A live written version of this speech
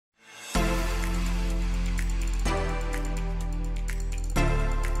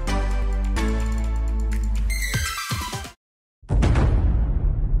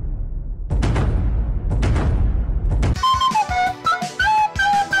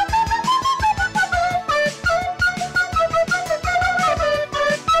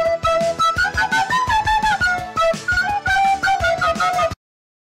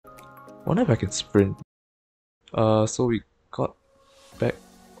wonder if I can sprint. So we got back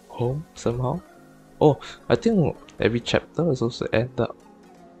home somehow. Oh, I think every chapter is also end up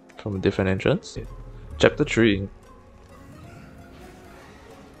from a different entrance. Chapter 3.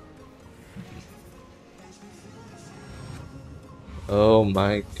 Oh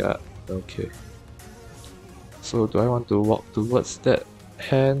my god, okay. So do I want to walk towards that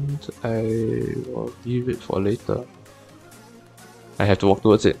hand? I will leave it for later. I have to walk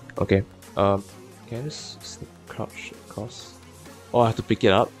towards it, okay. Can I just crouch across? Oh, I have to pick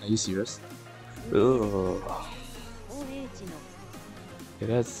it up? Are you serious? Ugh. Okay,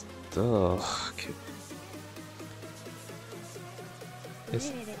 that's... okay.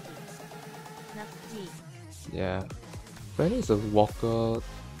 It's... yeah. Apparently it's a walker...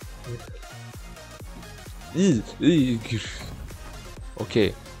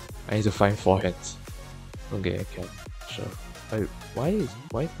 okay, I need to find 4 hands. Okay, I can. Sure. Why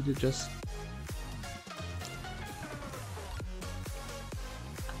did it just...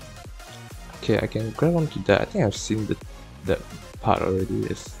 okay, I can grab onto that. I think I've seen that part already.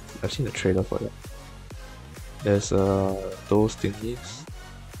 I've seen the trailer for that. There's those thingies.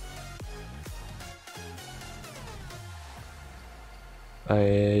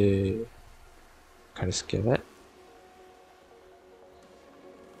 I kinda scared that.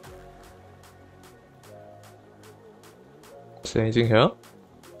 Is there anything here?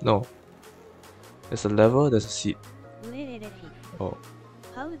 No. There's a lever, there's a seat. Oh.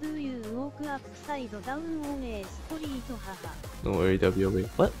 How do you walk upside down on a street, haha? Don't worry, there'll be a way.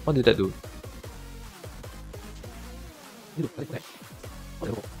 What? What did that do?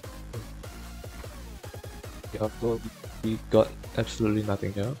 Yeah, well, we got absolutely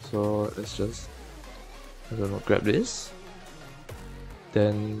nothing here, so let's just, I don't know, grab this.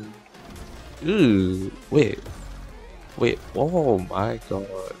 Then... ooh, wait, oh my god.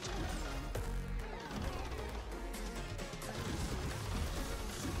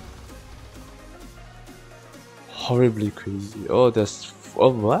 Horribly crazy. Oh, there's... oh,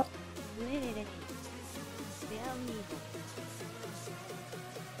 what?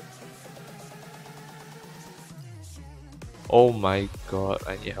 Oh my god,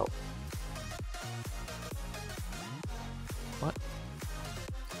 I need help. What?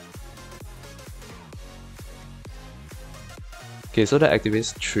 Okay, so that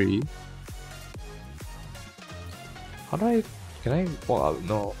activates 3. How do I... can I walk out?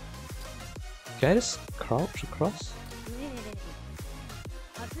 No. Can I just crouch across?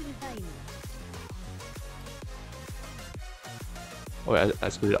 Oh, I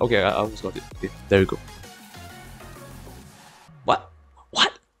screwed it up. Okay, I almost got it. Okay, there we go. What?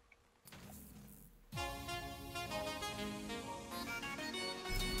 What?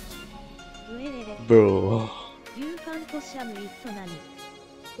 Bro.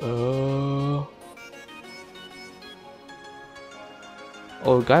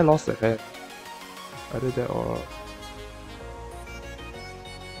 Oh, the guy lost the hand. Either that or...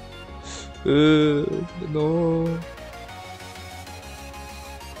 no.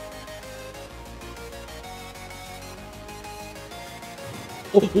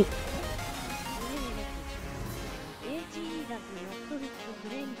 Oh.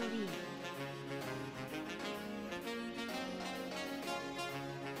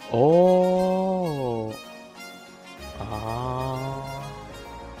 Oh. Ah.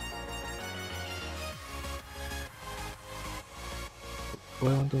 Do I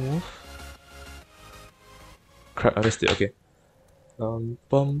want to move? Crap, I missed it. Okay. Bum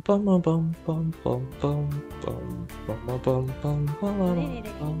bum bum bum bum bum bum bum bum bum bum bum bum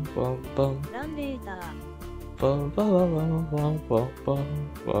bum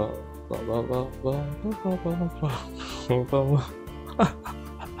bum.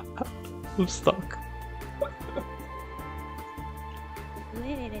 I'm stuck.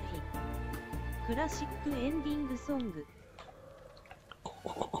 Classic ending song.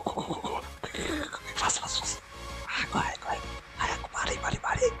 Fast. Go ahead.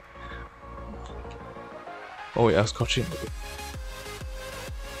 Mari. Oh wait, I was crouching.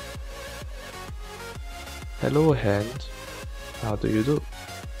 Hello hand. How do you do?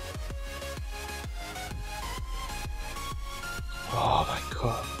 Oh my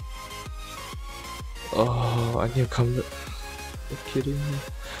god. Oh, I need to come back. You're kidding me.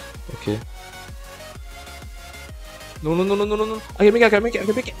 Okay. No. I can make it.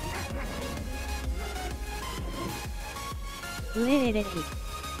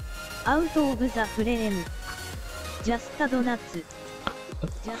 Out of the frame. Just donuts.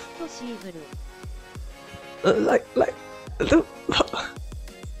 Just civil.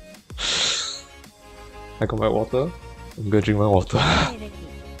 I got my water. I'm gonna drink my water.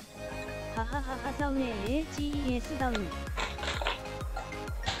 ダウン HES ダウン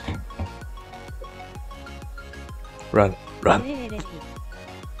Run, ウ run. ェーレヒ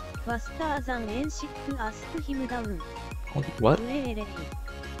ファスターザンエンシックアスクヒムダウン What? ウェーレヒ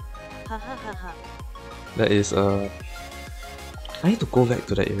はははは That is I need to go back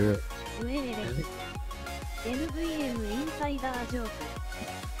to that area. ウェーレヒ NVM インサイダージョーク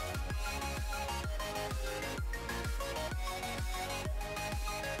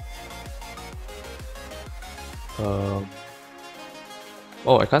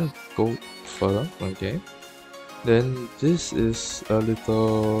Oh, I can't go further. Okay. Then this is a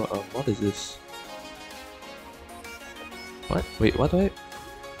little. What is this? What? Wait, what do I?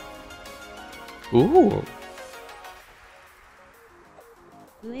 Ooh.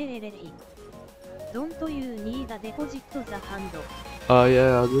 ウェーレヒ Don't you need a deposit the hand?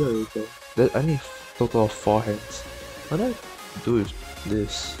 Yeah, I'll do that later. I need total of 4 hands. What do I do with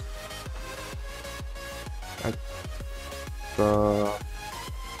this? I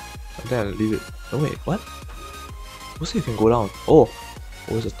think I'll leave it. Oh wait, what? Who said you can go down? Oh,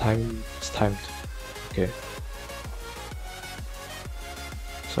 it's a time. It's timed. Okay.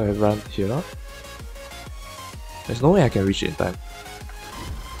 So I run here. There's no way I can reach it in time.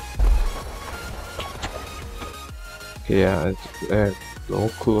 Okay, yeah, no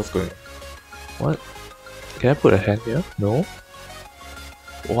clue what's going on. What? Can I put a hand here? No.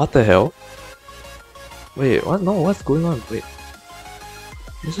 What the hell? Wait, what? No, what's going on? Wait.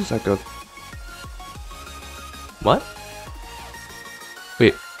 This is like a... What?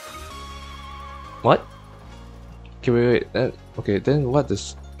 Wait. What? Okay, wait. Okay, then what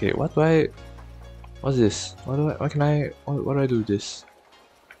does... Okay, what do I... What's this? What do I do with this?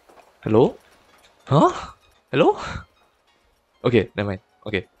 Hello? Huh? Hello? Okay, never mind.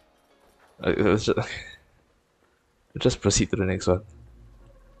 Okay. Let's just proceed to the next one.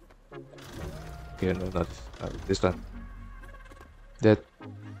 Okay, no, not this one. There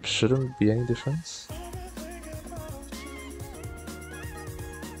shouldn't be any difference.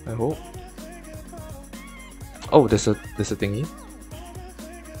 I hope. Oh, there's a thingy.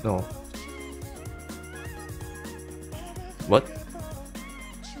 No. What?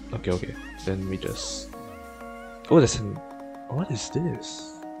 Okay. Then we just. Oh, there's an. What is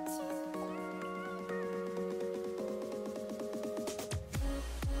this?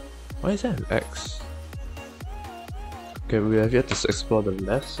 Why is that an X? Okay, we have yet to explore the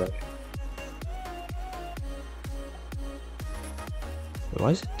left side. Why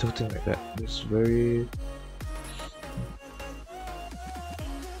is it tilting like that? It's very...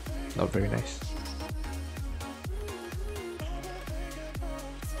 not very nice.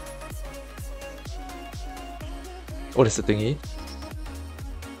 Oh, there's a thingy.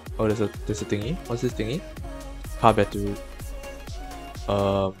 Oh, there's a thingy. What's this thingy? Car battery.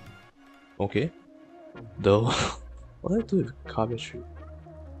 Okay. Though. What do I do with car battery?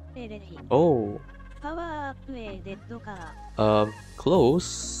 Oh.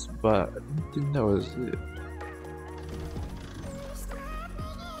 Close, but I don't think that was it.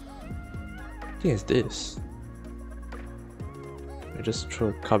 I think it's this. I just throw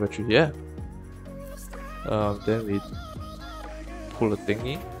a car battery, yeah. Then we pull a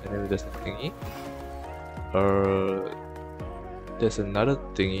thingy, and then there's a thingy. There's another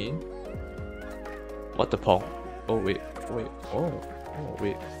thingy. What the pong? Oh wait, oh wait, oh.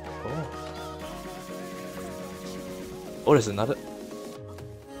 Oh, there's another.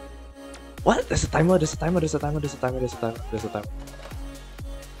 What? There's a timer.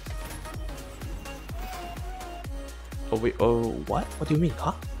 Oh wait, oh what? What do you mean,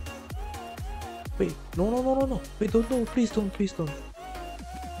 huh? Wait, no. Wait, don't, please don't.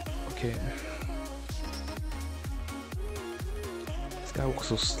 Okay. This guy walks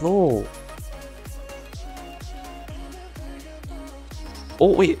so slow.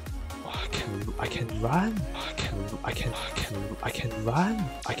 Oh wait, I can run. I can run.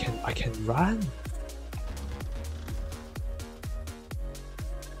 I can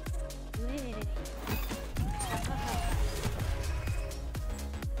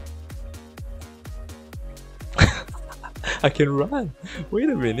run. Wait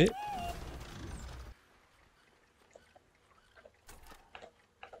a minute.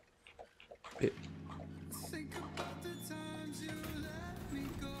 Wait.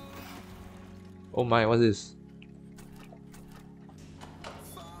 Oh my, what's this?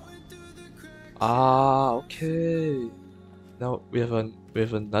 Ah, okay. Now we have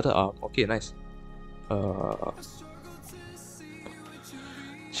another arm. Okay, nice.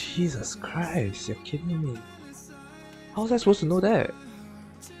 Jesus Christ, you're kidding me. How was I supposed to know that?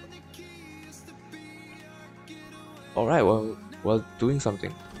 Alright, well, doing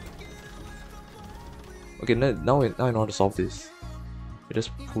something. Okay, now I know how to solve this. We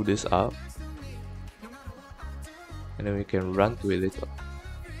just pull this up, and then we can run to it later.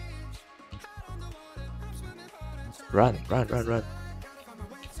 Run.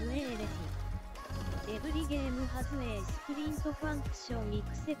 Every game has a sprint function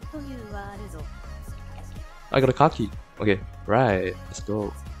except New World. I got a car key. Okay, right, let's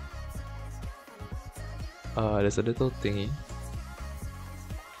go. There's a little thingy.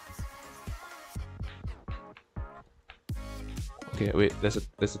 Okay, wait, there's a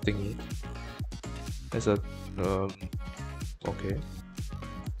thingy. There's a okay.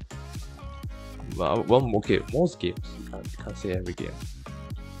 Well, okay, most games. You can't say every game.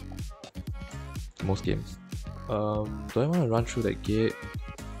 Most games. Do I want to run through that gate?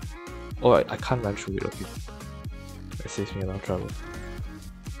 Oh, I can't run through it. Okay, that saves me a lot of trouble.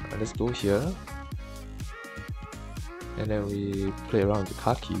 Let's go here, and then we play around with the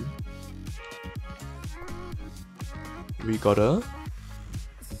car key. We got a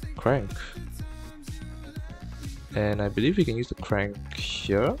crank, and I believe we can use the crank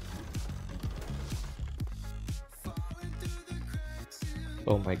here.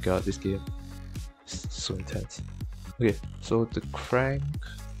 Oh my god, this game is so intense. Okay, so the crank...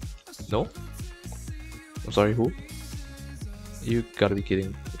 No? I'm sorry, who? You gotta be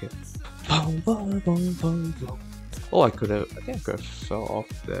kidding. Okay. Oh, I think I could have fell off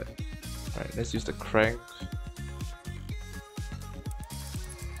there. Alright, let's use the crank.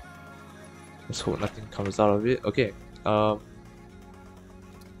 Let's hope nothing comes out of it. Okay,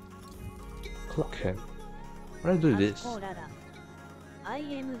 clock hand. What do I do with this? I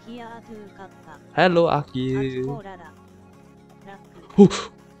am here to kappa. Hello, Aki.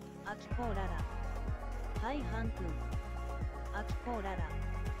 Hi, Hankun.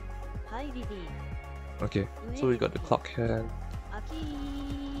 Hi, Lily. Okay, so we got the clock hand.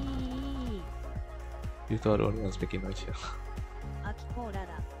 You thought the only one's making noise here.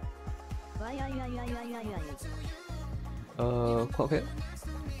 Clock hand.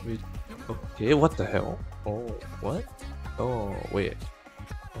 Okay, what the hell? Oh, what? Oh, wait.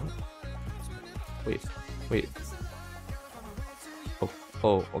 Wait.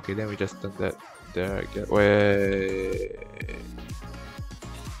 Oh, okay, then we just done that there, I guess.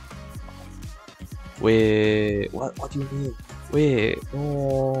 Wait, what do you mean? Wait,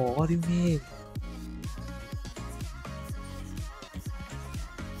 no, what do you mean?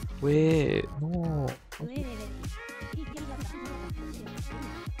 Wait, no. Wait.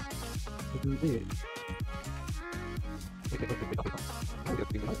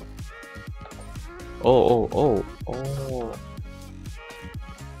 Oh.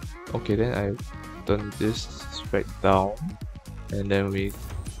 Okay, then I've done this straight down, and then we...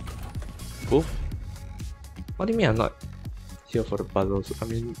 Oh, what do you mean I'm not here for the puzzles? I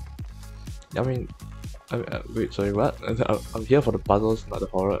mean, wait, sorry, what? I'm here for the puzzles, not the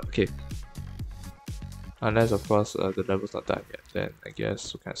horror. Okay. Unless, of course, the level's not done yet, then I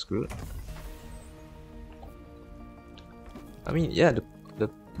guess we're kind of screwed. I mean, yeah, the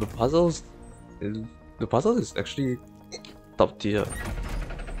puzzles is actually top tier.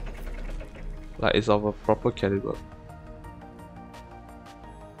 Like, it's of a proper caliber.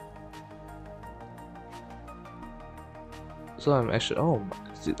 So I'm actually... Oh,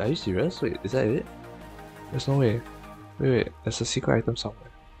 are you serious? Wait, is that it? There's no way. Wait, there's a secret item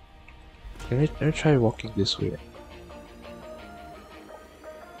somewhere. Let me try walking this way.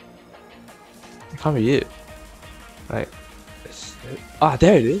 It can't be it. Like...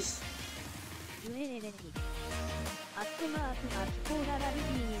 there it is!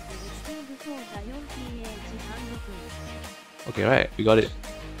 Okay, right, we got it.